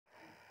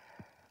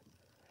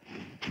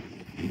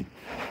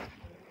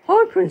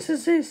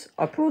princesses.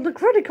 I brought the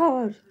credit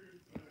card.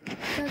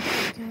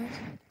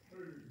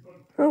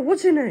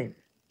 What's your name?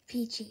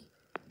 Peachy.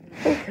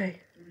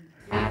 Okay.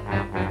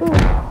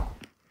 Oh.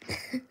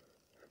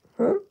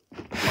 Huh?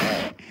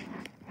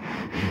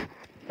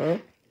 Huh?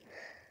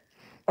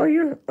 Are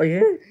you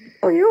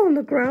on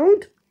the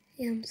ground?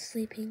 Yeah, I'm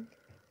sleeping.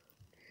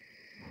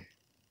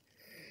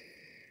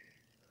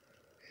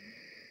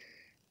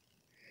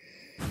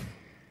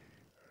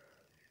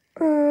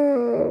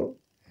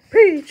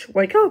 Peach,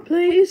 wake up,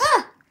 please.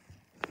 Ah!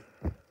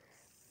 What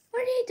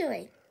are you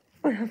doing?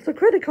 I have the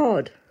credit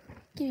card.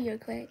 Give me your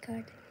credit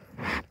card.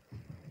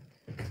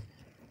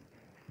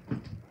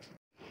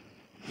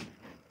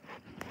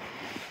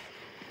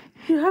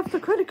 You have the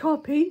credit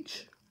card,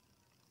 Peach?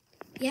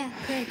 Yeah,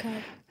 credit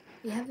card.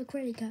 We have a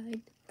credit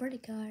card.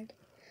 Credit card.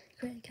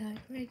 Credit card.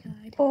 Credit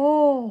card.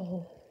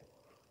 Oh.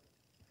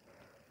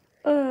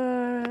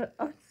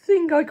 I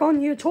think I can't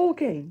hear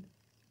talking.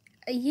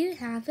 You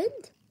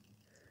haven't?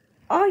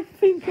 I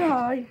think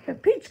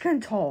Peach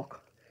can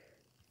talk.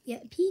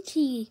 Yeah,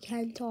 Peachy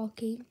can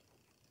talking.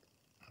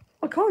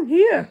 I can't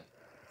hear.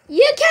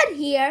 You can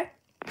hear.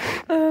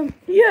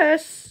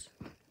 Yes.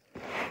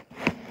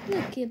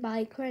 Look at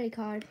my credit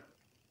card.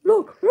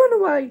 Look, run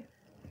away.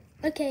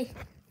 Okay.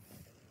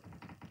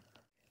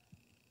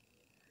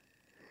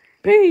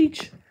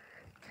 Peach.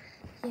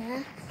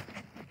 Yeah.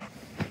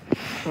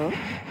 Huh?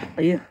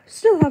 You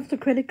still have the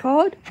credit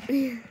card?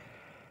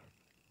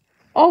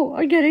 Oh,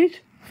 I get it.